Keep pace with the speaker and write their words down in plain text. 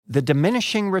the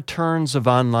diminishing returns of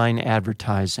online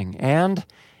advertising, and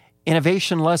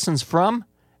innovation lessons from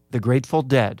the Grateful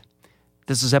Dead.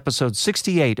 This is episode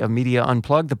 68 of Media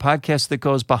Unplugged, the podcast that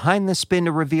goes behind the spin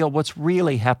to reveal what's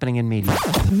really happening in media.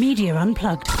 Media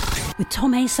Unplugged with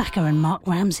Tom Asacker and Mark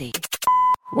Ramsey.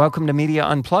 Welcome to Media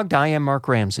Unplugged. I am Mark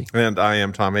Ramsey. And I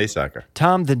am Tom Asacker.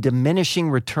 Tom, the diminishing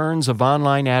returns of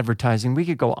online advertising. We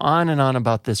could go on and on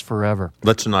about this forever.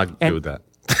 Let's not do that.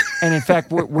 And in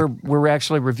fact, we're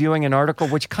actually reviewing an article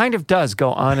which kind of does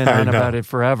go on and on about it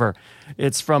forever.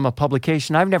 It's from a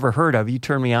publication I've never heard of. You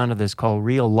turned me on to this called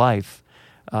Real Life,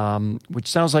 which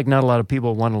sounds like not a lot of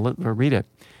people want to read it.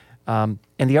 And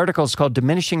the article is called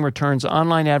Diminishing Returns,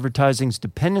 Online Advertising's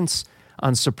Dependence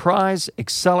on Surprise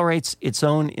Accelerates Its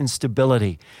Own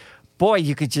Instability. Boy,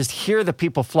 you could just hear the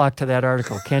people flock to that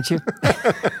article, can't you?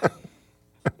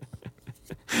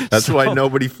 That's why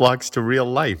nobody flocks to real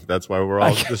life. That's why we're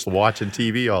all just watching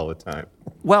TV all the time.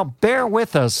 Well, bear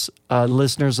with us,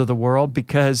 listeners of the world,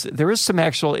 because there is some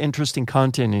actual interesting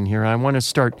content in here. I want to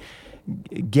start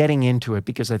getting into it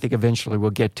because I think eventually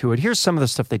we'll get to it. Here's some of the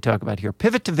stuff they talk about here.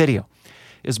 Pivot to Video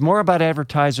is more about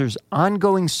advertisers'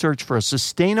 ongoing search for a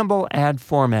sustainable ad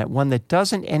format, one that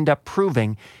doesn't end up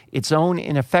proving its own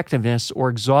ineffectiveness or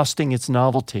exhausting its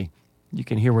novelty. You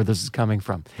can hear where this is coming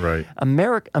from. Right.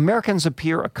 Americans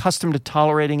appear accustomed to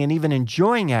tolerating and even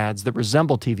enjoying ads that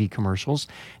resemble TV commercials.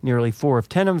 Nearly 4 of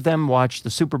 10 of them watch the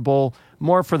Super Bowl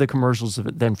more for the commercials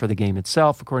than for the game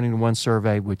itself, according to one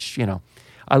survey, which,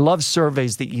 I love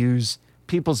surveys that use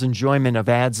people's enjoyment of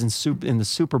ads in the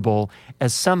Super Bowl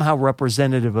as somehow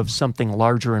representative of something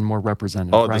larger and more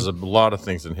representative. Oh, right? There's a lot of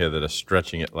things in here that are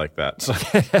stretching it like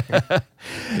that.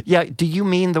 Yeah, do you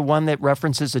mean the one that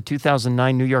references a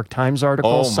 2009 New York Times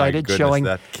article cited showing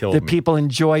that people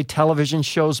enjoy television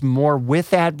shows more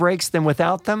with ad breaks than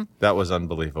without them? That was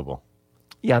unbelievable.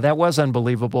 Yeah, that was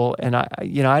unbelievable, and I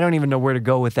don't even know where to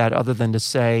go with that other than to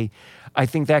say I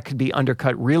think that could be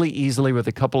undercut really easily with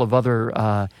a couple of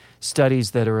other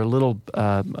studies that are a little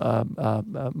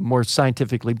more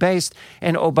scientifically based.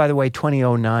 And, oh, by the way,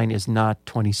 2009 is not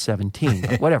 2017,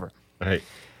 but whatever. Right.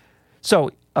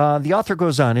 So the author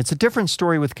goes on, it's a different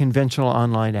story with conventional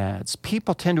online ads.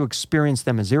 People tend to experience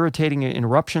them as irritating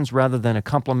interruptions rather than a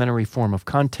complementary form of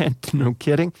content. No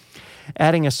kidding.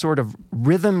 Adding a sort of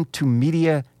rhythm to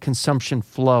media consumption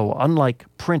flow. Unlike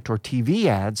print or TV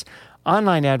ads,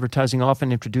 online advertising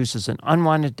often introduces an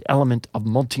unwanted element of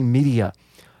multimedia,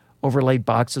 overlaid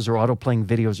boxes or auto-playing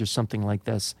videos or something like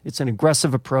this. It's an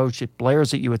aggressive approach. It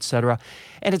blares at you, etc.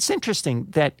 And it's interesting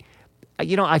that,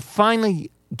 I finally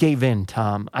gave in,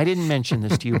 Tom. I didn't mention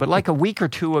this to you, but like a week or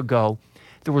two ago,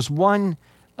 there was one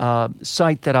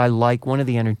site that I like, one of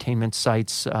the entertainment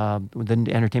sites, the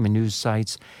entertainment news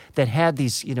sites, that had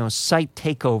these, site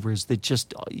takeovers that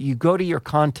just, you go to your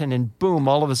content and boom,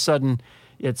 all of a sudden,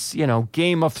 it's,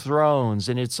 Game of Thrones,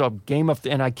 and it's a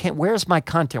and I can't, where's my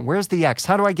content? Where's the X?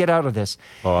 How do I get out of this?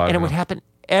 And it would happen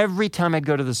every time I'd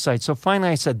go to the site. So finally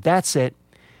I said, that's it.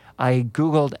 I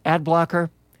Googled ad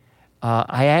blocker.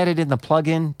 I added in the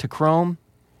plugin to Chrome,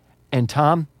 and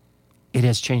Tom, it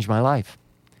has changed my life.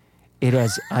 It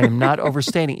has, I am not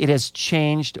overstating, it has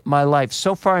changed my life.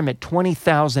 So far I'm at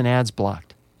 20,000 ads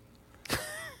blocked.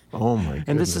 Oh my goodness.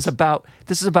 And this is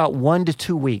about 1 to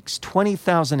 2 weeks,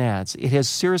 20,000 ads. It has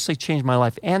seriously changed my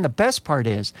life. And the best part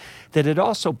is that it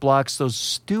also blocks those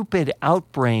stupid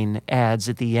Outbrain ads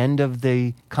at the end of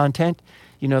the content.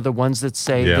 The ones that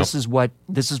say, this is what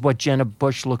Jenna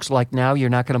Bush looks like now. You're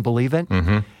not going to believe it.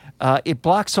 Mm-hmm. It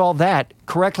blocks all that,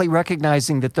 correctly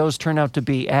recognizing that those turn out to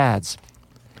be ads.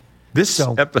 This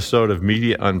episode of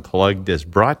Media Unplugged is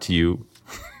brought to you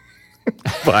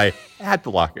by Ad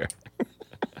Blocker.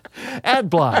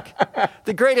 AdBlock,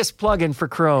 the greatest plugin for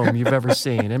Chrome you've ever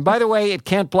seen. And by the way, it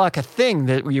can't block a thing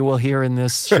that you will hear in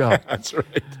this show. That's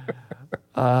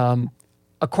right.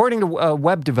 According to a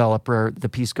web developer, the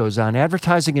piece goes on,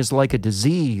 advertising is like a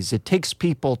disease. It takes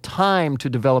people time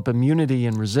to develop immunity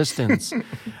and resistance.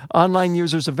 Online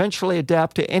users eventually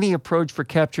adapt to any approach for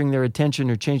capturing their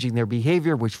attention or changing their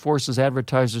behavior, which forces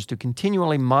advertisers to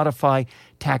continually modify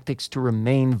tactics to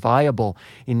remain viable.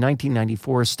 In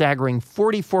 1994, a staggering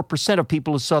 44% of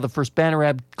people who saw the first banner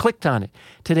ad clicked on it.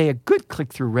 Today, a good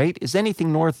click-through rate is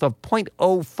anything north of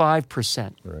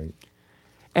 0.05%. Right.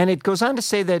 And it goes on to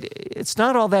say that it's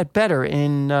not all that better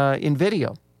in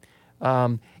video.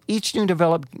 Each new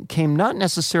development came not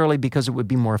necessarily because it would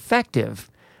be more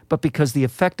effective, but because the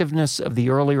effectiveness of the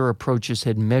earlier approaches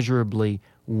had measurably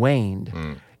waned.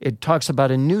 It talks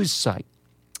about a news site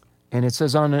And it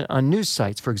says on news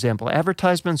sites, for example,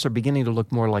 advertisements are beginning to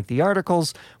look more like the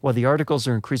articles, while the articles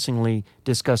are increasingly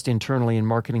discussed internally in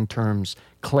marketing terms: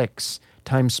 clicks,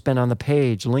 time spent on the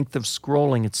page, length of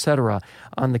scrolling, etc.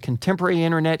 On the contemporary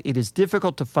internet, it is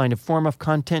difficult to find a form of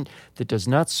content that does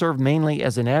not serve mainly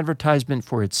as an advertisement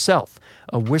for itself,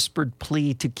 a whispered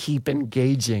plea to keep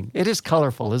engaging. It is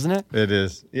colorful, isn't it? It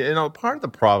is. Part of the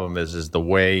problem is the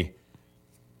way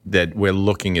that we're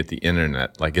looking at the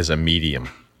internet, like as a medium.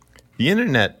 The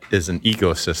internet is an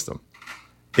ecosystem.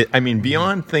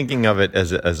 Beyond thinking of it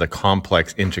as a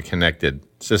complex, interconnected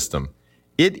system,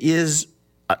 it is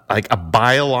like a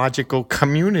biological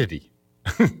community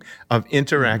of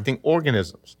interacting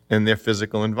organisms in their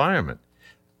physical environment.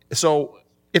 So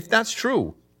if that's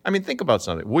true, think about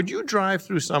something. Would you drive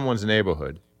through someone's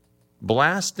neighborhood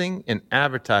blasting an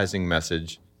advertising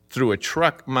message through a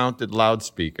truck-mounted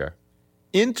loudspeaker,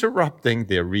 interrupting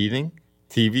their reading,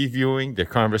 TV viewing, their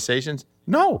conversations?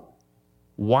 No.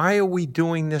 Why are we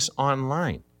doing this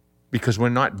online? Because we're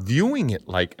not viewing it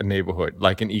like a neighborhood,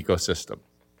 like an ecosystem.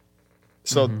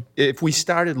 So if we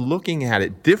started looking at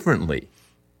it differently,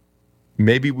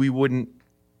 maybe we wouldn't,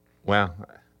 but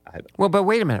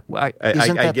wait a minute.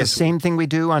 Isn't that the same thing we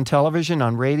do on television,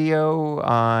 on radio,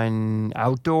 on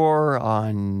outdoor,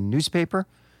 on newspaper?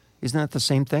 Isn't that the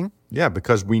same thing? Yeah,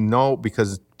 because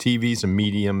TV's a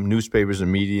medium, newspapers a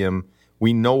medium,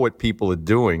 we know what people are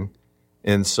doing,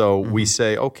 and so we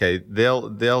say, okay,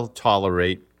 they'll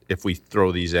tolerate if we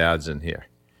throw these ads in here.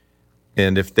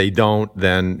 And if they don't,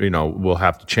 then, we'll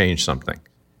have to change something.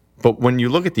 But when you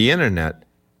look at the internet,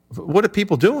 what are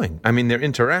people doing? They're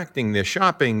interacting, they're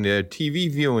shopping, they're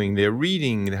TV viewing, they're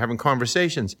reading, they're having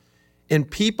conversations. And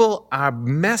people are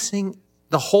messing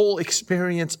the whole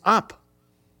experience up.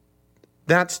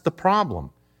 That's the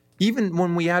problem. Even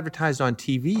when we advertised on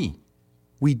TV,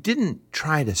 we didn't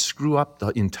try to screw up the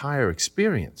entire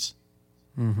experience.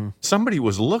 Somebody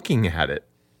was looking at it,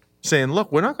 saying,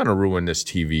 look, we're not going to ruin this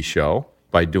TV show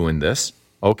by doing this.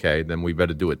 Okay, then we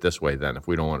better do it this way then if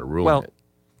we don't want to ruin it.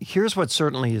 Here's what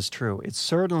certainly is true. It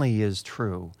certainly is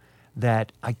true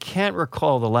that I can't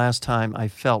recall the last time I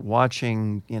felt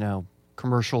watching,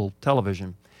 commercial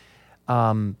television,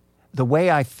 the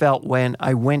way I felt when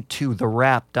I went to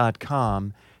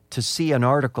thewrap.com to see an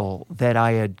article that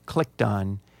I had clicked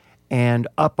on, and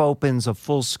up opens a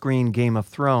full-screen Game of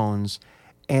Thrones,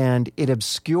 and it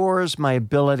obscures my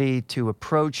ability to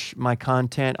approach my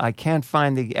content. I can't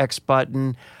find the X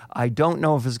button. I don't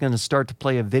know if it's going to start to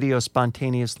play a video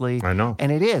spontaneously. I know.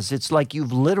 And it is. It's like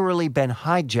you've literally been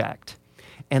hijacked.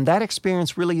 And that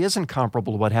experience really isn't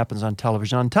comparable to what happens on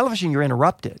television. On television, you're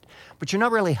interrupted, but you're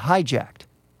not really hijacked,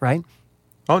 right?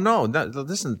 Oh, no.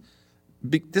 Listen,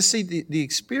 the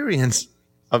experience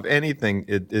of anything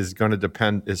is going to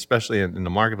depend, especially in the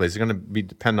marketplace, it's going to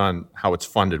depend on how it's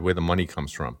funded, where the money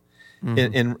comes from.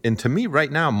 And to me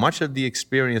right now, much of the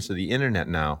experience of the internet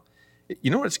now,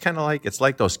 you know what it's kind of like? It's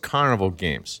like those carnival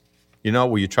games,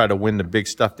 where you try to win the big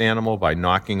stuffed animal by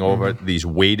knocking over these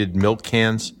weighted milk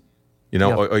cans,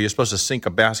 or you're supposed to sink a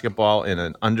basketball in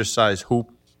an undersized hoop.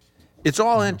 It's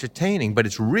all entertaining, but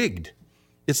it's rigged.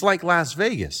 It's like Las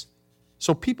Vegas.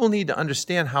 So people need to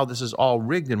understand how this is all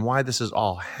rigged and why this is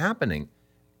all happening.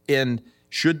 And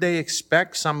should they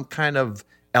expect some kind of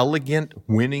elegant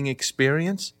winning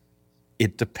experience?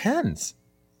 It depends.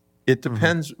 It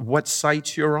depends what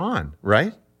sites you're on,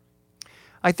 right?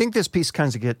 I think this piece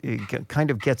kind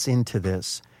of gets into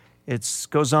this. It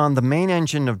goes on, the main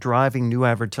engine of driving new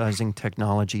advertising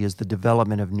technology is the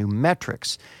development of new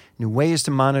metrics, new ways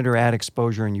to monitor ad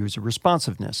exposure and user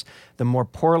responsiveness. The more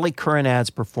poorly current ads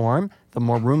perform, the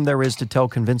more room there is to tell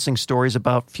convincing stories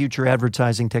about future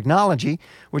advertising technology,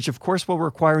 which of course will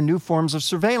require new forms of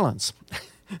surveillance.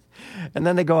 And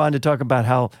then they go on to talk about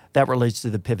how that relates to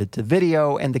the pivot to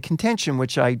video, and the contention,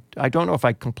 which I don't know if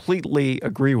I completely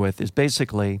agree with, is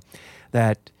basically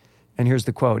that, and here's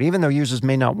the quote, even though users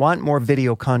may not want more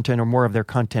video content or more of their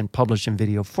content published in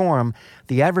video form,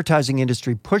 the advertising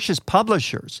industry pushes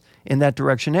publishers in that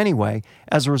direction anyway.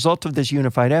 As a result of this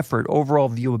unified effort, overall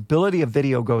viewability of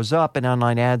video goes up and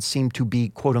online ads seem to be,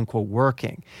 quote unquote,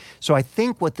 working. So I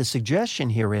think what the suggestion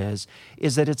here is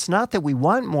that it's not that we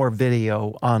want more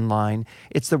video online,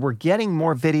 it's that we're getting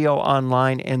more video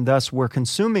online and thus we're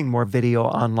consuming more video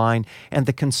online, and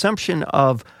the consumption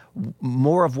of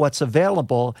more of what's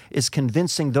available is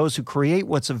convincing those who create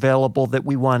what's available that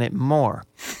we want it more.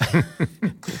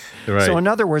 Right. So in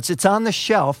other words, it's on the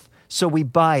shelf, so we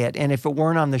buy it. And if it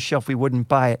weren't on the shelf, we wouldn't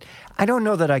buy it. I don't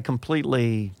know that I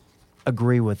completely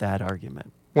agree with that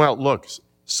argument. Well, look,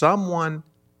 someone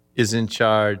is in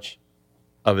charge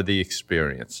of the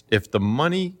experience. If the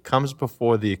money comes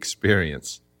before the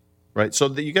experience, right? So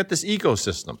that you get this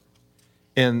ecosystem.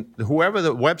 And whoever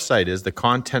the website is, the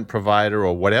content provider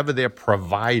or whatever they're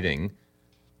providing,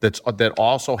 that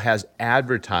also has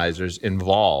advertisers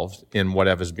involved in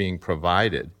whatever's being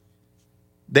provided,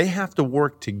 they have to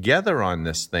work together on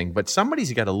this thing, but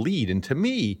somebody's got to lead. And to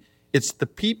me, it's the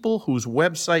people whose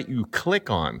website you click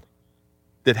on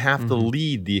that have to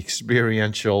lead the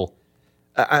experiential.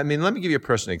 I mean, let me give you a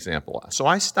personal example. So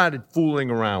I started fooling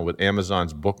around with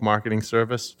Amazon's book marketing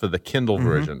service for the Kindle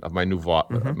version of my new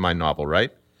my novel,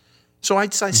 right? So I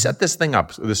set this thing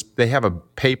up. They have a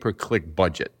pay-per-click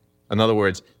budget. In other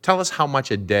words, tell us how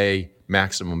much a day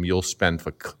maximum you'll spend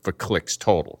for clicks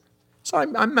total. So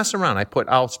I mess around.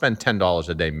 I'll spend $10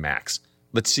 a day max.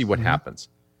 Let's see what happens.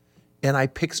 And I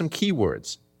pick some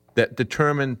keywords that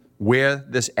determine where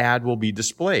this ad will be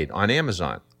displayed on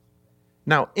Amazon.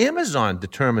 Now, Amazon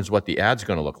determines what the ad's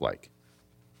going to look like.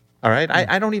 All right?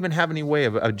 I don't even have any way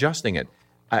of adjusting it.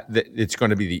 It's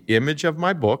going to be the image of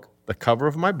my book, the cover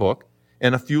of my book,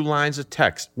 and a few lines of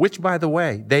text, which, by the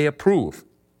way, they approve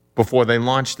before they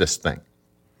launch this thing.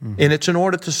 And it's in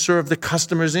order to serve the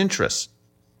customer's interests.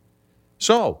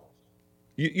 So,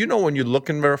 you know when you're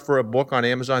looking for a book on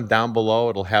Amazon, down below,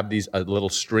 it'll have a little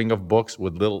string of books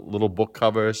with little book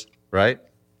covers, right?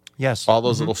 Yes. All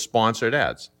those little sponsored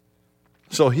ads.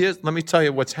 So let me tell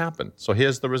you what's happened. So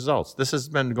here's the results. This has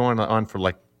been going on for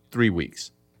like 3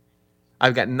 weeks.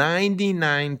 I've got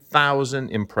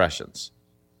 99,000 impressions,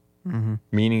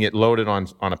 meaning it loaded on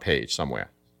a page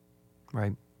somewhere.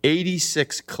 Right.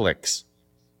 86 clicks,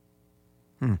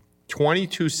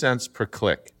 22 cents per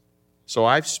click. So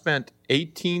I've spent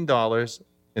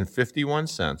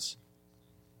 $18.51.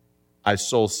 I've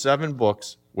sold 7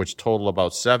 books, which total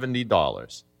about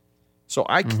 $70. So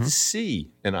I can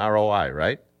see an ROI,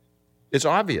 right? It's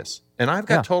obvious. And I've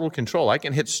got total control. I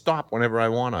can hit stop whenever I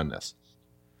want on this.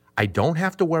 I don't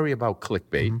have to worry about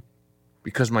clickbait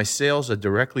because my sales are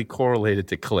directly correlated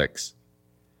to clicks.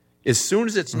 As soon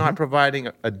as it's not providing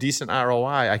a decent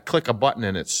ROI, I click a button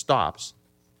and it stops.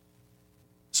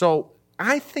 So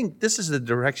I think this is the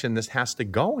direction this has to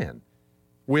go in,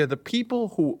 where the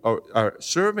people who are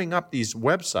serving up these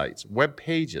websites, web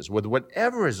pages, with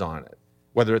whatever is on it,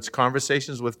 whether it's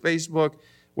conversations with Facebook,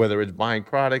 whether it's buying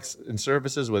products and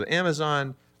services with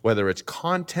Amazon, whether it's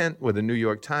content with the New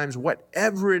York Times,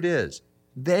 whatever it is,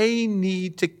 they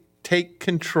need to take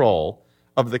control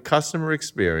of the customer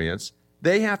experience.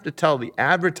 They have to tell the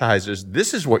advertisers,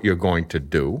 this is what you're going to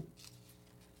do,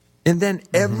 and then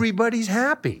everybody's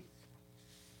happy.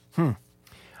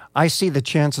 I see the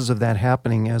chances of that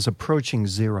happening as approaching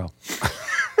zero.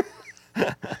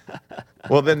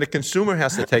 Well, then the consumer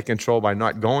has to take control by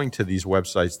not going to these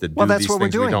websites that do these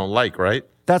things we don't like, right?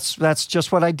 That's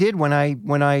just what I did when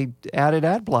I added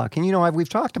ad block. And, we've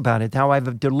talked about it, how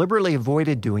I've deliberately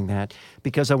avoided doing that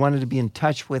because I wanted to be in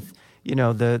touch with,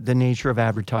 the nature of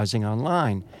advertising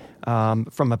online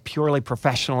from a purely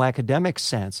professional academic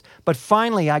sense. But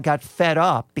finally, I got fed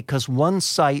up because one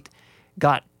site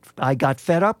I got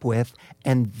fed up with,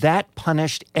 and that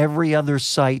punished every other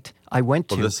site I went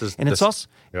to. This is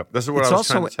what I was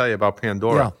trying to tell you about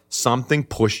Pandora. Yeah. Something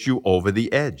pushed you over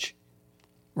the edge.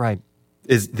 Right.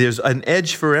 There's an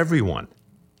edge for everyone.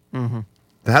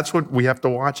 That's what we have to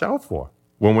watch out for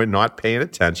when we're not paying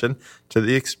attention to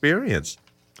the experience.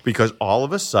 Because all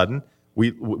of a sudden,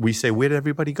 we say, where did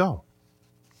everybody go?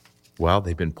 Well,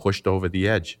 they've been pushed over the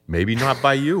edge. Maybe not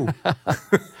by you.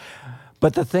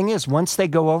 But the thing is, once they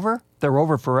go over, they're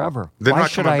over forever. Why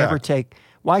should I ever take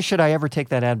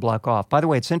that ad block off? By the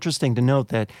way, it's interesting to note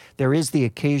that there is the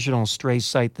occasional stray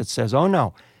site that says, oh,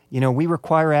 no, we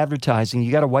require advertising.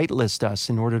 You got to whitelist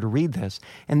us in order to read this.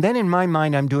 And then in my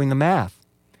mind, I'm doing the math,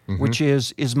 which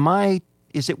is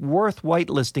it worth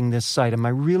whitelisting this site? Am I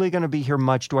really going to be here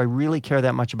much? Do I really care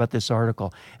that much about this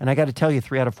article? And I got to tell you,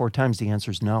 3 out of 4 times, the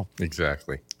answer is no.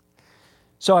 Exactly.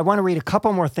 So I want to read a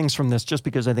couple more things from this just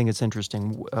because I think it's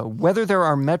interesting. Wherever there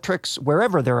are metrics, there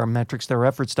are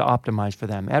efforts to optimize for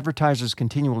them. Advertisers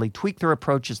continually tweak their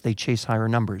approach as they chase higher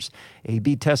numbers.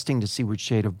 A/B testing to see which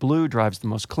shade of blue drives the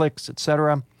most clicks,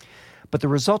 etc. But the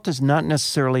result is not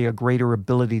necessarily a greater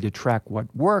ability to track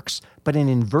what works, but an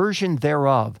inversion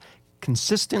thereof,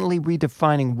 consistently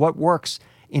redefining what works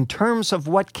in terms of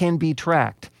what can be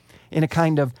tracked. in a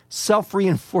kind of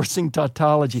self-reinforcing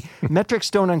tautology. Metrics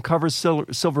don't uncover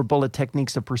silver bullet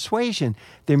techniques of persuasion.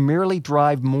 They merely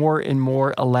drive more and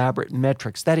more elaborate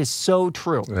metrics. That is so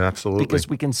true. Absolutely. Because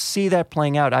we can see that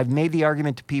playing out. I've made the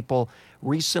argument to people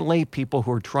recently, people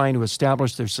who are trying to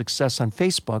establish their success on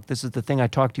Facebook. This is the thing I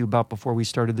talked to you about before we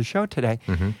started the show today.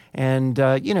 And,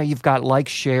 you've got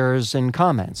likes, shares, and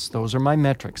comments. Those are my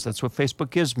metrics. That's what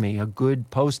Facebook gives me. A good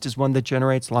post is one that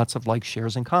generates lots of likes,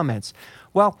 shares, and comments.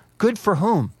 Well, good for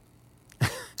whom?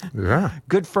 Yeah.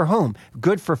 Good for whom?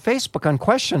 Good for Facebook,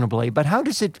 unquestionably. But how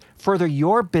does it further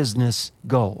your business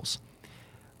goals?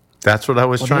 That's what I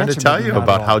was trying to tell you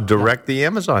about how direct the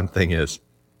Amazon thing is.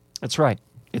 That's right.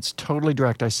 It's totally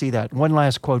direct. I see that. One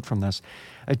last quote from this.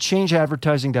 A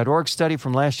changeadvertising.org study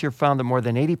from last year found that more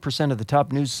than 80% of the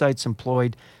top news sites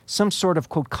employed some sort of,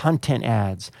 quote, content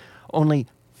ads. Only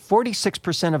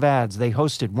 46% of ads they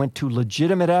hosted went to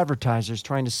legitimate advertisers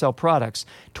trying to sell products.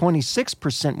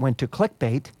 26% went to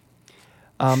clickbait.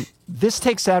 This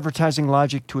takes advertising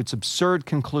logic to its absurd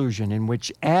conclusion, in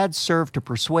which ads serve to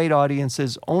persuade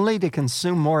audiences only to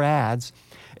consume more ads,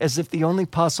 as if the only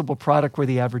possible product were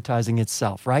the advertising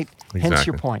itself, right? Exactly. Hence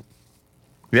your point.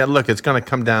 Yeah, look, it's going to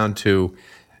come down to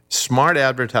smart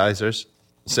advertisers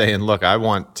saying, look, I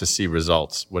want to see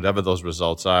results, whatever those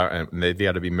results are, and they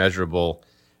got to be measurable.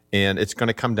 And it's going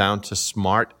to come down to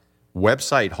smart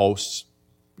website hosts,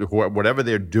 whatever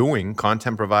they're doing,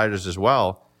 content providers as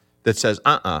well, that says,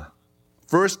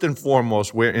 first and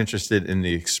foremost, we're interested in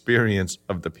the experience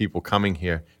of the people coming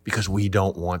here because we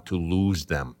don't want to lose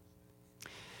them.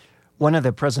 One of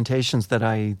the presentations that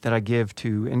I give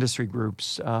to industry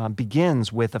groups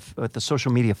begins with the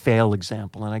social media fail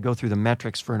example, and I go through the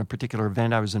metrics for a particular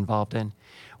event I was involved in,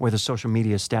 where the social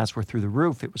media stats were through the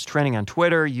roof. It was trending on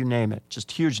Twitter, you name it,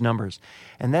 just huge numbers.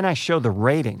 And then I show the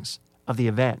ratings of the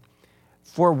event,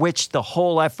 for which the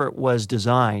whole effort was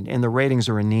designed, and the ratings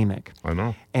are anemic. I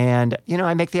know. And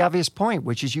I make the obvious point,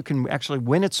 which is you can actually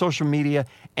win at social media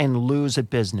and lose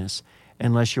at business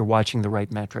unless you're watching the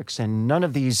right metrics. And none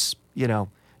of these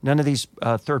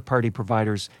third-party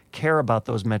providers care about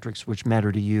those metrics which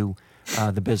matter to you,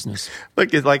 the business.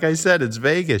 Look, like I said, it's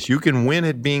Vegas. You can win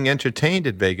at being entertained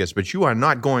at Vegas, but you are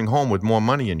not going home with more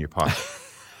money in your pocket.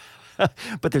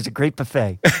 But there's a great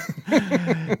buffet.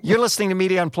 You're listening to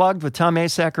Media Unplugged with Tom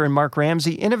Asacker and Mark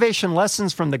Ramsey. Innovation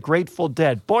lessons from the Grateful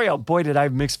Dead. Boy, oh boy, did I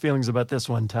have mixed feelings about this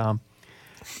one, Tom.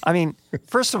 I mean,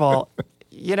 first of all,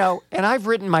 and I've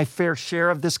written my fair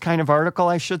share of this kind of article,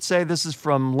 I should say. This is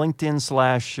from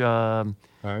LinkedIn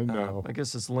 / I know. I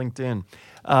guess it's LinkedIn.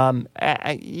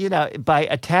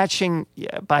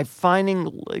 By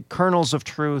finding kernels of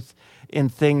truth in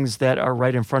things that are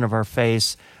right in front of our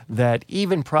face, that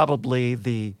even probably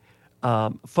the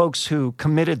folks who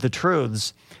committed the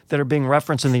truths that are being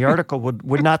referenced in the article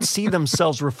would not see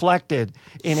themselves reflected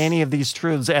in any of these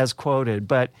truths as quoted.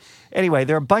 But anyway,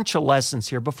 there are a bunch of lessons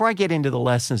here. Before I get into the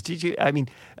lessons,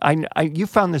 you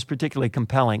found this particularly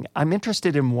compelling. I'm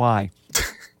interested in why.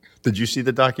 Did you see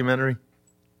the documentary?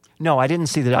 No, I didn't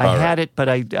see that. I had it, but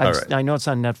I know it's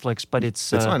on Netflix, but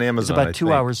it's on Amazon. It's about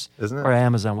 2 hours, isn't it? Or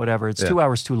Amazon, whatever. It's 2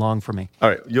 hours too long for me. All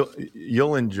right,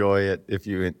 you'll enjoy it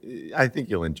I think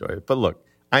you'll enjoy it. But look,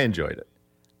 I enjoyed it,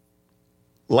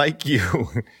 like you,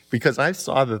 because I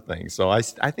saw the thing. So I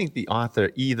think the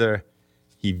author either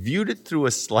he viewed it through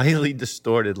a slightly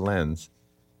distorted lens,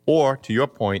 or to your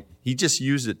point, he just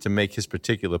used it to make his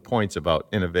particular points about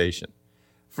innovation.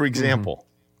 For example,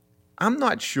 I'm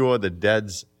not sure the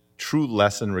Dead's true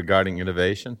lesson regarding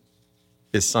innovation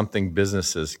is something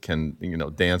businesses can,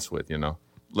 dance with,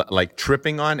 like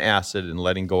tripping on acid and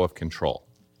letting go of control.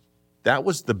 That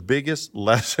was the biggest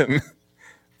lesson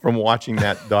from watching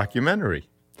that documentary.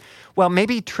 Well,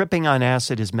 maybe tripping on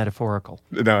acid is metaphorical.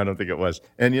 No, I don't think it was.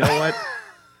 And you know what?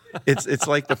 It's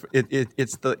like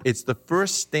it's the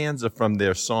first stanza from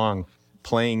their song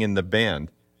playing in the band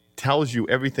tells you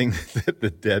everything that the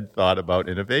Dead thought about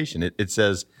innovation. It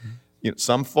says,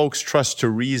 some folks trust to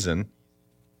reason,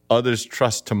 others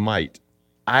trust to might.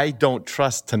 I don't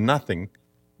trust to nothing,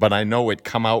 but I know it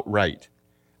come out right.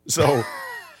 So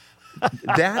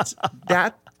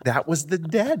that was the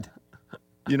Dead.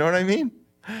 You know what I mean?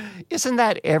 Isn't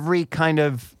that every kind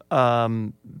of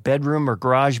bedroom or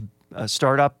garage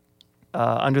startup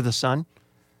under the sun?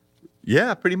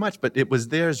 Yeah, pretty much. But it was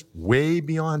theirs way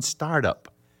beyond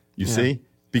startup, you see?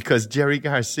 Because Jerry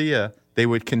Garcia, they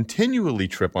would continually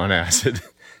trip on acid.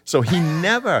 So he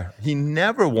never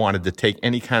wanted to take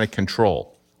any kind of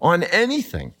control on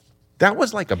anything. That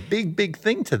was like a big, big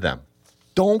thing to them.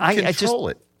 Don't control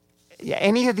it.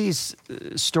 any of these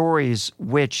stories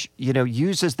which,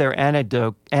 uses their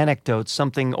anecdote,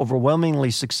 something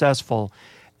overwhelmingly successful,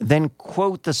 then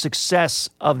quote the success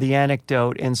of the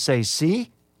anecdote and say,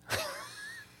 see?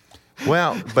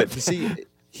 Well, but see,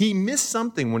 he missed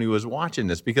something when he was watching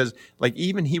this because,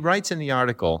 even he writes in the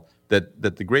article that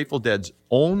the Grateful Dead's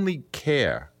only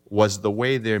care was the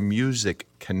way their music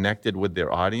connected with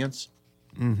their audience.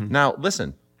 Mm-hmm. Now,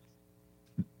 listen,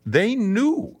 they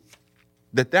knew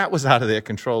that was out of their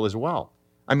control as well.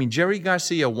 I mean, Jerry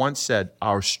Garcia once said,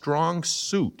 our strong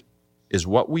suit is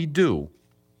what we do,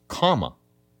 comma,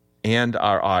 and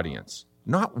our audience,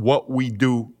 not what we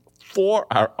do for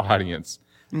our audience.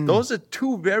 Mm. Those are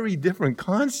two very different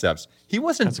concepts. He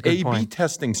wasn't A/B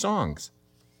testing songs.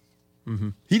 Mm-hmm.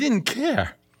 He didn't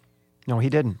care. No, he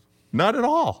didn't. Not at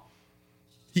all.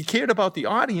 He cared about the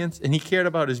audience and he cared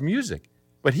about his music,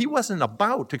 but he wasn't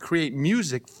about to create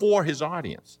music for his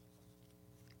audience.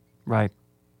 Right.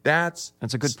 That's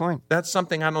a good point. That's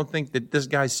something I don't think that this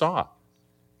guy saw.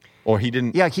 Or he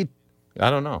didn't. Yeah, I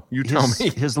don't know. You tell me.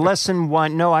 His lesson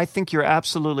one. No, I think you're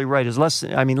absolutely right. His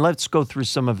lesson. I mean, let's go through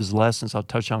some of his lessons. I'll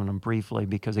touch on them briefly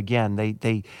because, again,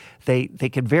 they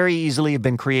could very easily have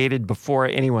been created before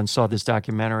anyone saw this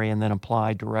documentary and then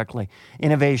applied directly.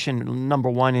 Innovation. Number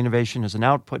one, innovation is an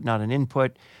output, not an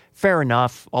input. Fair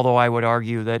enough. Although I would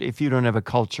argue that if you don't have a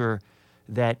culture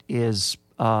that is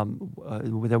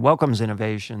that welcomes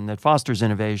innovation, that fosters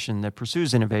innovation, that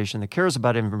pursues innovation, that cares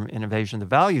about innovation, that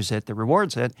values it, that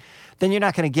rewards it, then you're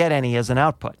not going to get any as an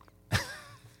output.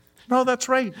 No, that's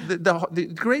right.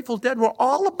 The Grateful Dead were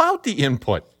all about the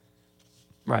input.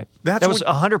 Right. That was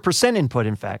 100% input,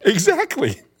 in fact.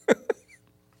 Exactly.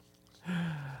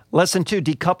 Lesson 2,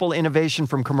 decouple innovation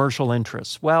from commercial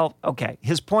interests. Well, okay.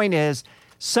 His point is,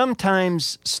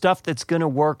 sometimes stuff that's going to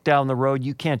work down the road,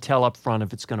 you can't tell up front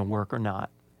if it's going to work or not.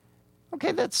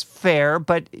 Okay, that's fair,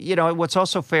 but what's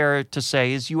also fair to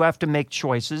say is you have to make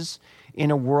choices in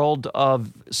a world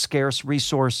of scarce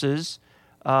resources,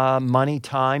 money,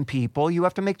 time, people. You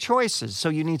have to make choices. So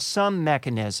you need some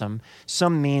mechanism,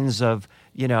 some means of,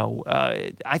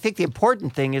 I think the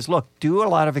important thing is, look, do a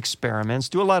lot of experiments,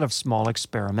 do a lot of small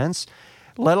experiments,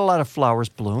 let a lot of flowers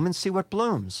bloom and see what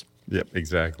blooms. Yep,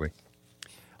 exactly.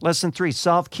 Lesson 3,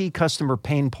 solve key customer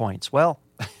pain points. Well,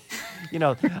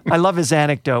 I love his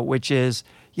anecdote, which is,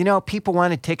 people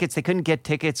wanted tickets. They couldn't get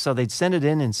tickets, so they'd send it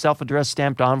in self-addressed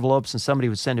stamped envelopes, and somebody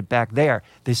would send it back there.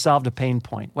 They solved a pain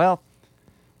point. Well,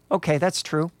 okay, that's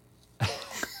true.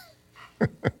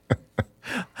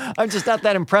 I'm just not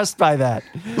that impressed by that.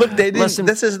 Look, they didn't.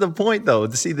 This is the point, though.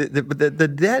 See, the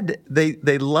Dead,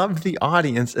 they loved the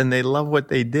audience and they loved what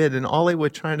they did, and all they were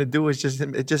trying to do was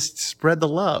just spread the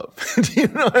love. Do you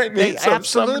know what I mean?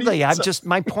 Absolutely.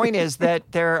 My point is that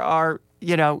there are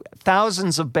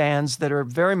thousands of bands that are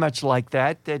very much like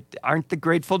that aren't the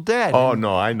Grateful Dead. Oh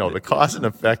no, I know the cause and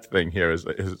effect thing here is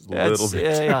a little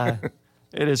bit.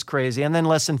 It is crazy. And then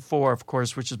lesson 4, of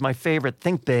course, which is my favorite,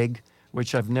 think big,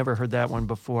 which I've never heard that one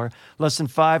before. Lesson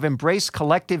 5, embrace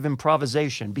collective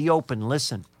improvisation. Be open,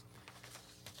 listen.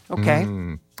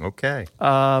 Okay. Okay.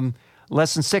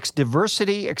 Lesson 6,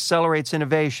 diversity accelerates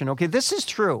innovation. Okay, this is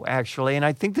true, actually, and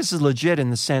I think this is legit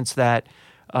in the sense that,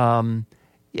 how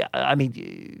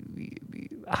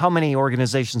many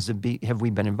organizations have we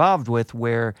been involved with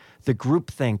where the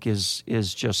groupthink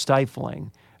is just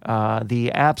stifling?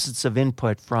 The absence of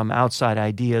input from outside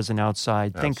ideas and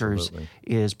outside thinkers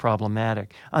is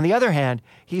problematic. On the other hand,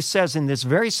 he says in this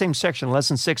very same section,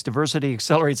 Lesson 6, Diversity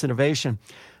Accelerates Innovation,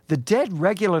 the Dead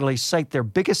regularly cite their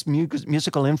biggest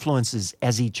musical influences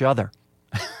as each other.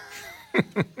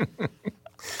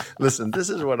 Listen, this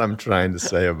is what I'm trying to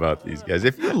say about these guys.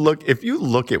 If you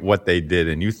look at what they did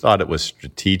and you thought it was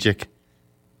strategic,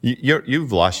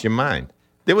 you've lost your mind.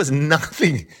 There was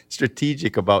nothing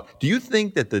strategic about. Do you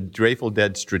think that the Grateful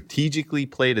Dead strategically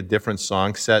played a different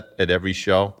song set at every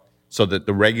show so that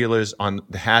the regulars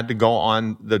had to go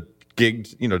on the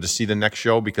gigs, to see the next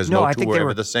show because no two were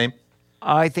ever the same?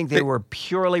 I think they were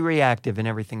purely reactive in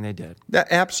everything they did.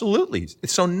 Absolutely.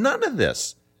 So none of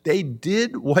this. They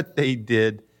did what they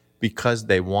did because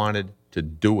they wanted to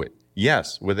do it.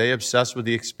 Yes. Were they obsessed with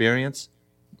the experience,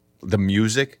 the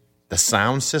music? The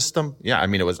sound system, yeah,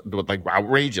 it was like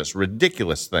outrageous,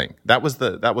 ridiculous thing. That was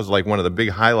like one of the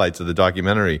big highlights of the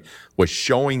documentary was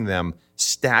showing them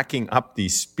stacking up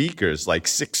these speakers like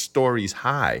 6 stories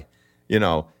high,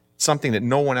 something that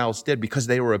no one else did because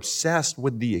they were obsessed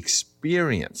with the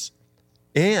experience.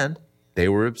 And they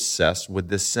were obsessed with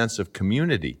this sense of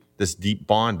community, this deep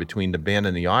bond between the band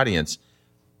and the audience.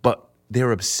 But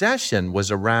their obsession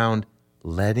was around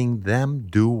letting them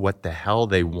do what the hell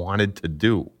they wanted to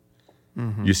do.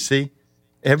 You see?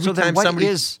 Every So then time what somebody...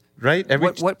 is- right?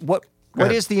 What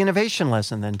ahead. is the innovation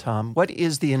lesson then, Tom? What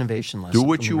is the innovation lesson? Do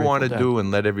what from you the want to Grateful Dead? do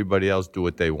and let everybody else do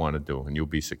what they want to do, and you'll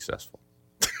be successful.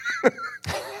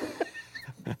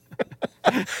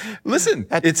 Listen,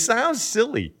 it sounds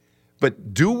silly,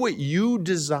 but do what you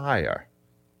desire,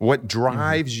 what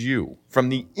drives you from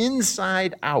the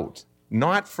inside out,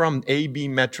 not from A/B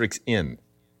metrics in.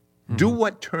 Do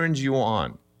what turns you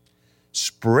on.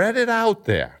 Spread it out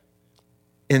there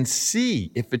and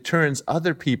see if it turns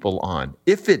other people on.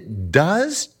 If it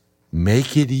does,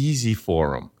 make it easy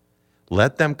for them.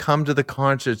 Let them come to the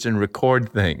concerts and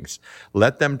record things.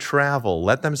 Let them travel.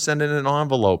 Let them send in an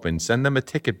envelope and send them a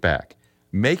ticket back.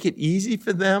 Make it easy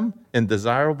for them and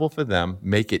desirable for them.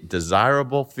 Make it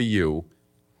desirable for you,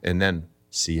 and then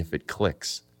see if it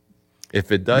clicks.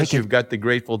 If it does, you've got the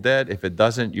Grateful Dead. If it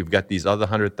doesn't, you've got these other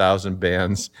 100,000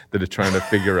 bands that are trying to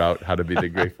figure out how to be the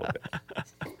Grateful Dead.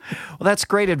 Well, that's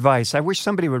great advice. I wish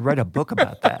somebody would write a book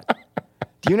about that.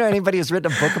 Do you know anybody who's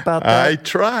written a book about that? I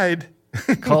tried.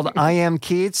 Called I Am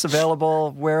Keats,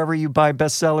 available wherever you buy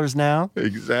bestsellers now.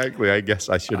 Exactly. I guess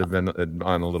I should have been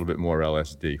on a little bit more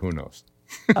LSD. Who knows?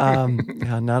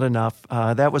 Not enough.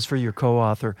 That was for your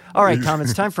co-author. All right, Tom,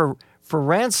 it's time for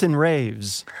rants and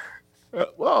raves.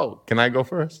 Whoa. Can I go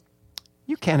first?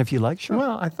 You can if you like, sure.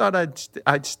 Well, I thought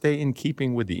I'd stay in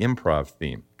keeping with the improv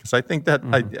theme, because I think that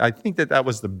I think that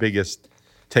was the biggest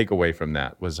takeaway from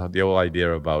that, was the whole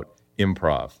idea about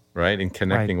improv, right, and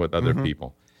connecting with other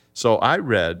people. So I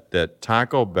read that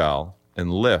Taco Bell and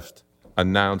Lyft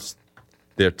announced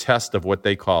their test of what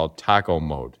they call taco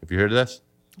mode. Have you heard of this?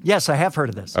 Yes, I have heard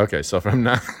of this. Okay, so from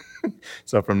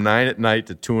 9 at night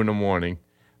to 2 in the morning,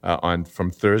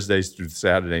 from Thursdays through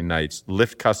Saturday nights,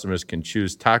 Lyft customers can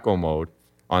choose taco mode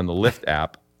on the Lyft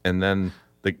app, and then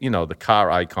the car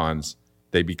icons,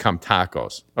 they become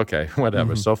tacos. Okay,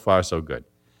 whatever. So far, so good.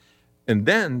 And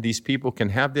then these people can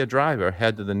have their driver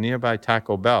head to the nearby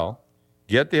Taco Bell,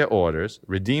 get their orders,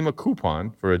 redeem a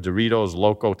coupon for a Doritos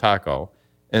Loco Taco,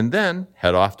 and then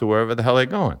head off to wherever the hell they're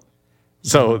going.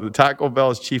 So the Taco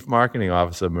Bell's chief marketing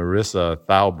officer, Marissa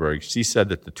Thalberg, she said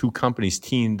that the two companies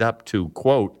teamed up to,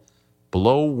 quote,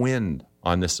 blow wind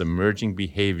on this emerging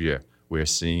behavior we're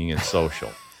seeing in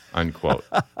social, unquote.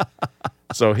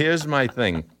 So here's my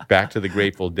thing, back to the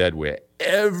Grateful Dead, where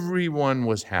everyone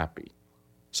was happy.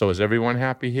 So is everyone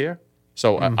happy here?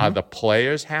 So are the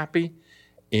players happy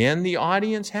and the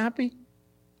audience happy?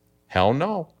 Hell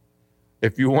no.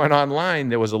 If you went online,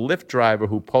 there was a Lyft driver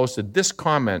who posted this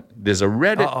comment. There's a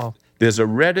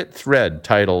Reddit thread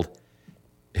titled,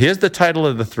 here's the title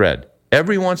of the thread.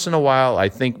 Every once in a while, I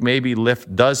think maybe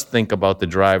Lyft does think about the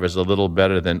drivers a little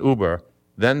better than Uber.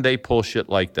 Then they pull shit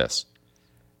like this.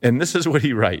 And this is what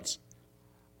he writes.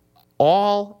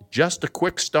 All just a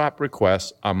quick stop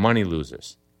requests are money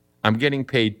losers. I'm getting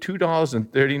paid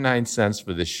 $2.39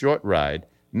 for this short ride.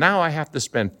 Now I have to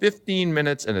spend 15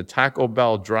 minutes in a Taco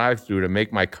Bell drive-thru to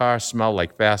make my car smell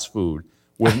like fast food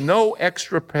with no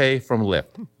extra pay from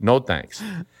Lyft. No thanks.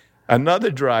 Another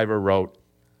driver wrote,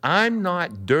 I'm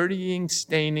not dirtying,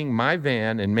 staining my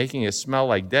van and making it smell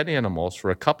like dead animals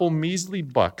for a couple measly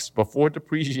bucks before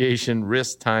depreciation,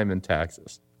 risk, time, and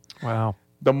taxes. Wow.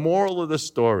 The moral of the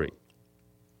story,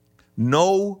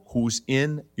 know who's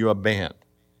in your band.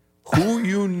 Who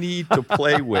you need to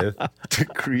play with to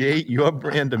create your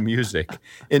brand of music,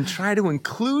 and try to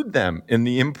include them in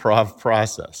the improv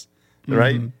process,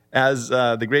 right? As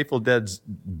the Grateful Dead's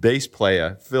bass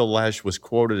player, Phil Lesh, was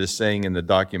quoted as saying in the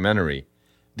documentary,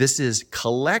 this is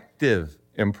collective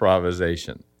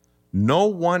improvisation. No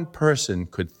one person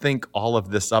could think all of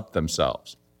this up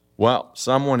themselves. Well,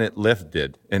 someone at Lyft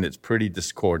did, and it's pretty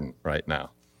discordant right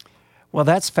now. Well,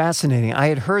 that's fascinating. I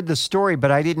had heard the story,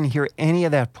 but I didn't hear any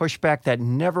of that pushback. That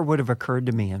never would have occurred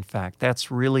to me, in fact. That's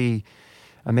really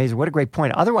amazing. What a great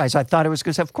point. Otherwise, I thought it was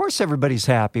because, of course, everybody's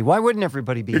happy. Why wouldn't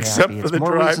everybody be Except happy? for the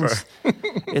driver.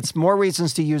 It's more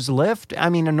reasons to use Lyft. I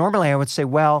mean, normally I would say,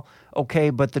 well, okay,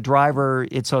 but the driver,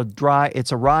 it's a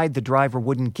ride the driver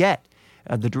wouldn't get.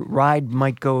 Ride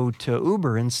might go to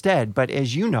Uber instead. But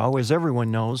as you know, as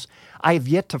everyone knows, I have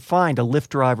yet to find a Lyft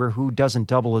driver who doesn't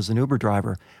double as an Uber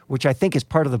driver, which I think is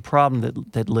part of the problem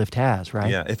that Lyft has,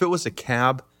 right? Yeah, if it was a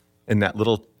cab and that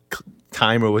little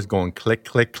timer was going click,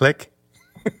 click, click.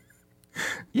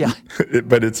 Yeah.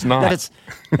 But it's not.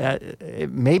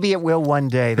 Maybe it will one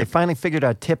day. They finally figured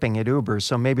out tipping at Uber,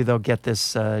 so maybe they'll get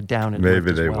this down at Lyft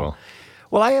Maybe as they well. will.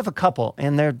 Well, I have a couple,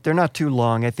 and they're not too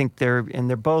long. I think they're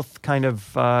both kind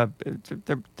of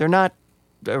they're not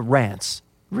rants.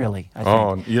 really. I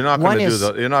Oh, think. you're not One going to is-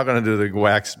 you're not going to do the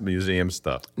wax museum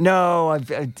stuff. No,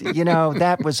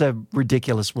 that was a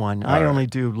ridiculous one. I right. only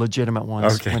do legitimate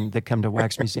ones Okay. when they come to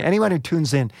Wax Museum. Anyone who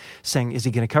tunes in saying, is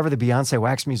he going to cover the Beyonce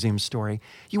Wax Museum story?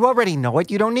 You already know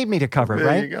it. You don't need me to cover it, There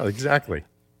right? you go. Exactly.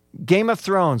 Game of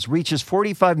Thrones reaches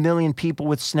 45 million people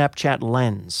with Snapchat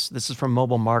Lens. This is from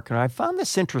Mobile Marketer. I found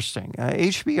this interesting.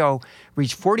 HBO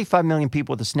reached 45 million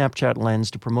people with a Snapchat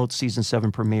Lens to promote season 7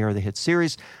 premiere of the hit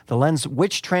series. The Lens,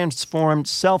 which transformed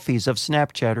selfies of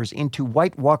Snapchatters into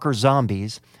White Walker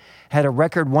zombies, had a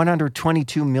record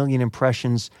 122 million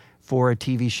impressions for a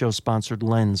TV show-sponsored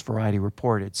Lens, Variety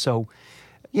reported. So,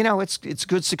 it's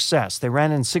good success. They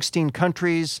ran in 16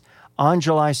 countries on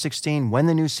July 16 when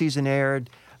the new season aired.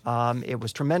 It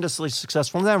was tremendously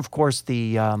successful. And then, of course,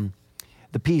 the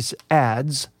piece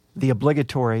adds the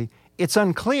obligatory, it's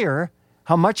unclear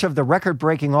how much of the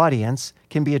record-breaking audience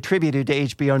can be attributed to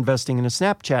HBO investing in a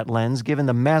Snapchat Lens, given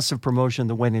the massive promotion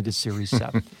that went into Series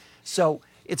 7. So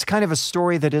it's kind of a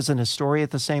story that isn't a story at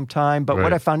the same time. But what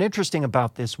Right. I found interesting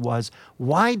about this was,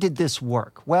 why did this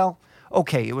work? Well,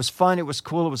 okay, it was fun, it was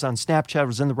cool, it was on Snapchat, it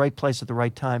was in the right place at the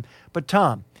right time. But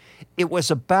Tom, it was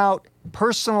about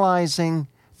personalizing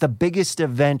the biggest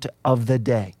event of the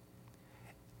day.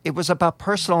 It was about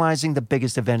personalizing the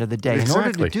biggest event of the day. In order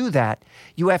Exactly. to do that,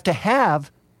 you have to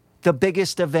have the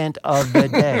biggest event of the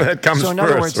day. That comes so in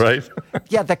other first, words, right?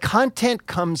 yeah, the content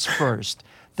comes first.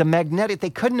 They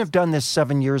couldn't have done this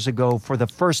 7 years ago for the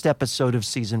first episode of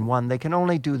season 1. They can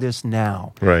only do this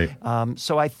now. Right.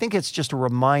 So I think it's just a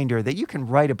reminder that you can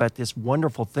write about this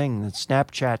wonderful thing, the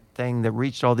Snapchat thing that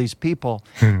reached all these people.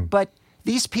 But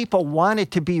these people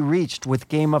wanted to be reached with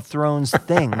Game of Thrones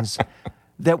things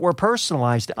that were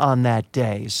personalized on that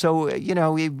day. So,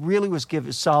 it really was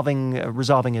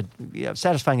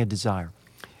satisfying a desire.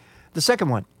 The second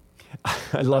one,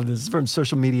 I love this, from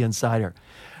Social Media Insider.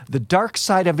 The dark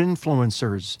side of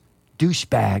influencers,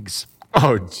 douchebags.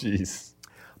 Oh, jeez.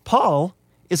 Paul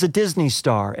is a Disney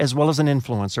star as well as an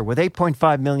influencer with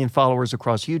 8.5 million followers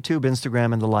across YouTube,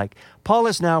 Instagram, and the like. Paul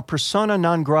is now persona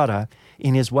non grata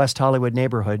in his West Hollywood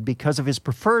neighborhood because of his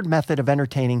preferred method of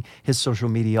entertaining his social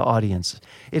media audience.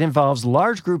 It involves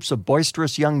large groups of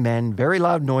boisterous young men, very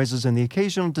loud noises, and the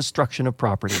occasional destruction of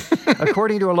property.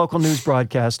 According to a local news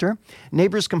broadcaster,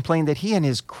 neighbors complain that he and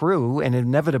his crew, and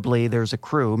inevitably there's a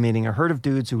crew, meaning a herd of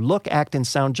dudes who look, act, and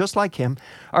sound just like him,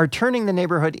 are turning the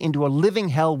neighborhood into a living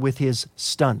hell with his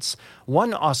stunts.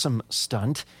 One awesome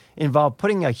stunt involved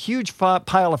putting a huge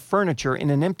pile of furniture in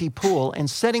an empty pool and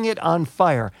setting it on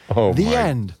fire. Oh, the my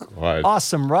end. God.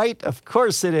 Awesome, right? Of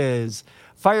course it is.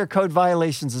 Fire code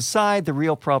violations aside, the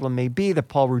real problem may be that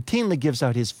Paul routinely gives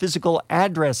out his physical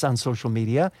address on social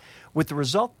media, with the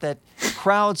result that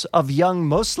crowds of young,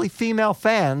 mostly female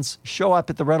fans show up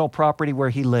at the rental property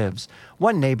where he lives.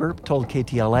 One neighbor told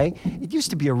KTLA, it used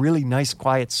to be a really nice,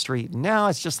 quiet street. Now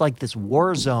it's just like this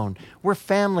war zone. We're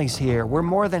families here. We're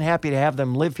more than happy to have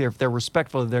them live here if they're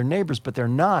respectful of their neighbors, but they're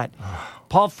not.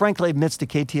 Paul frankly admits to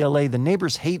KTLA, the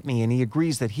neighbors hate me, and he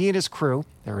agrees that he and his crew,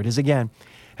 there it is again,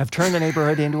 have turned the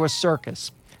neighborhood into a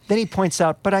circus. Then he points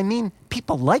out, but I mean,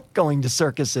 people like going to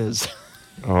circuses.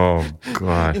 Oh,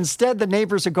 God. Instead, the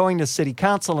neighbors are going to city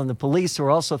council and the police, who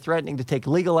are also threatening to take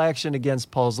legal action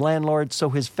against Paul's landlord, so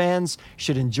his fans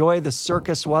should enjoy the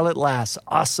circus while it lasts.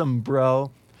 Awesome, bro.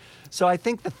 So I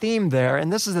think the theme there,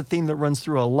 and this is the theme that runs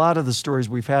through a lot of the stories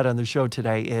we've had on the show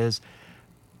today, is,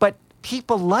 but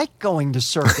people like going to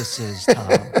circuses,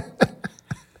 Tom.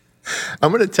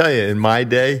 I'm going to tell you, in my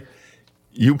day,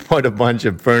 you put a bunch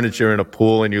of furniture in a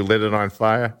pool and you lit it on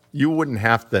fire, you wouldn't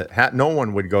have to, no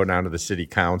one would go down to the city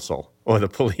council or the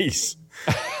police.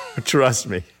 Trust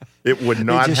me. It would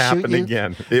not just shoot happen you?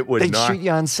 again. It would They'd not. shoot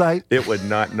you on sight. It would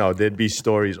not. No, there'd be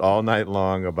stories all night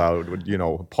long about,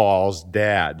 Paul's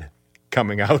dad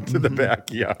coming out to the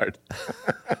backyard.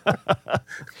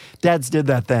 Dads did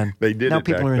that then. They did Now it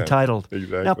people back are then. entailed.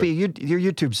 Exactly. Now, you're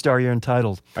a YouTube star, you're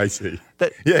entitled. I see.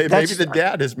 That- Yeah, maybe that's- the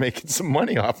dad is making some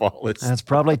money off all this. That's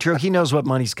probably true. He knows what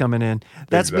money's coming in.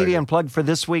 That's Exactly. Media Unplugged for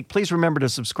this week. Please remember to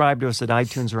subscribe to us at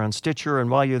iTunes or on Stitcher. And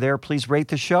while you're there, please rate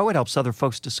the show. It helps other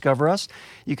folks discover us.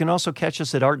 You can also catch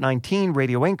us at Art19,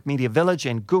 Radio Inc., Media Village,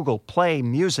 and Google Play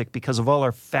Music because of all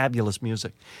our fabulous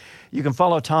music. You can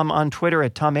follow Tom on Twitter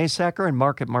at Tom Asacker and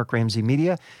Mark at Mark Ramsey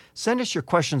Media. Send us your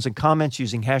questions and comments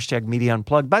using hashtag Media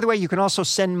Unplugged. By the way, you can also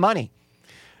send money.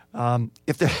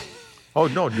 If there... Oh,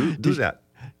 no, do that.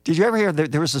 Did you ever hear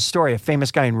there was a story, a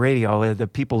famous guy in radio, the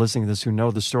people listening to this who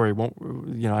know the story won't,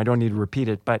 I don't need to repeat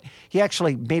it, but he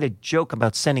actually made a joke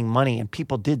about sending money, and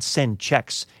people did send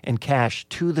checks and cash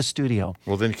to the studio.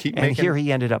 Well, then keep and making. here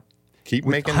he ended up Keep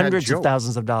with making hundreds that of joke.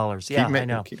 thousands of dollars. Yeah, I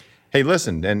know. Hey,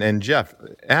 listen, and Jeff,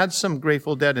 add some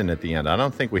Grateful Dead in at the end. I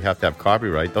don't think we have to have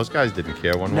copyright. Those guys didn't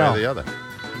care one way or the other.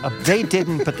 They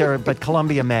didn't, but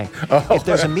Columbia may. If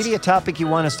there's a media topic you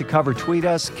want us to cover, tweet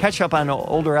us. Catch up on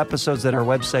older episodes at our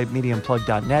website,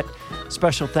 MediaUnplugged.net.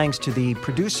 Special thanks to the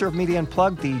producer of Media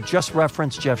Unplugged, the just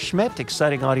referenced Jeff Schmidt,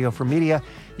 exciting audio for media.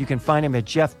 You can find him at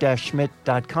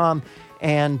jeff-schmidt.com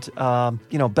and,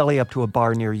 belly up to a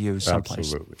bar near you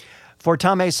someplace. Absolutely. For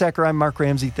Tom Asacker, I'm Mark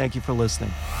Ramsey. Thank you for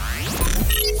listening.